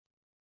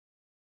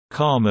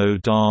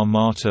Carmo da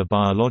Mata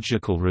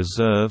Biological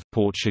Reserve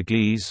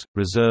Portuguese,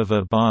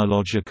 Reserva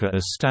Biológica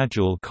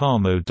Estadual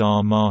Carmo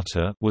da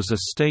Mata was a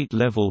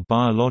state-level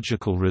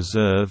biological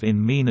reserve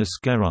in Minas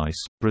Gerais,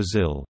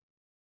 Brazil.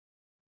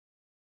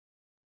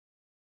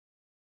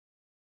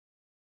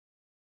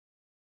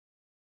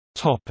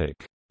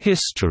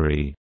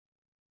 History.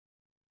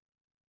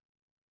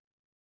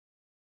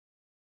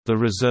 The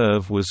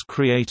reserve was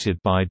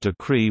created by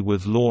decree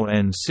with Law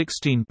N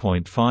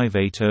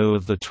 16.580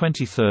 of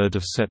 23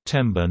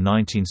 September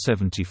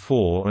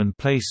 1974 and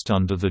placed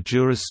under the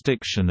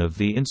jurisdiction of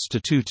the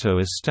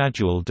Instituto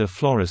Estadual de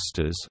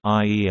Florestas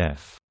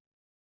 (IEF).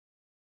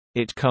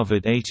 It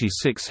covered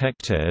 86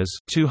 hectares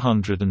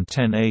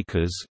 (210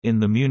 acres) in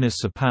the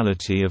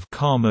municipality of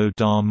Carmo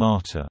da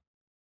Mata.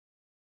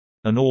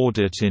 An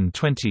audit in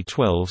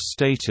 2012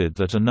 stated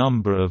that a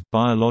number of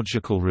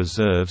biological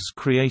reserves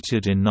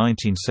created in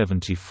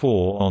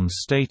 1974 on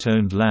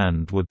state-owned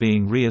land were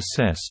being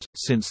reassessed,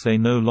 since they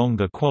no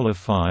longer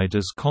qualified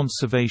as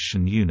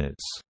conservation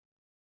units.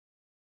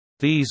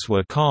 These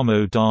were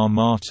Carmo da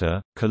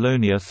Mata,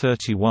 Colonia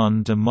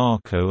 31 de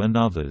Marco and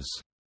others.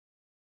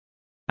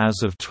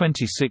 As of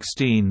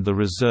 2016, the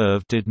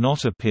reserve did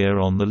not appear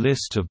on the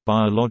list of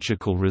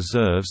biological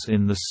reserves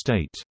in the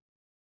state.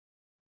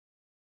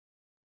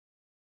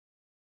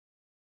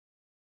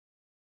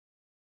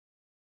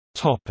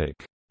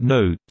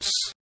 Notes.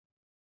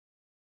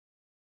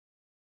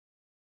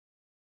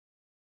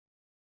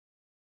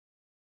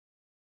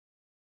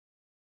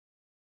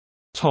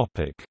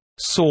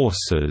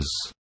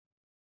 Sources.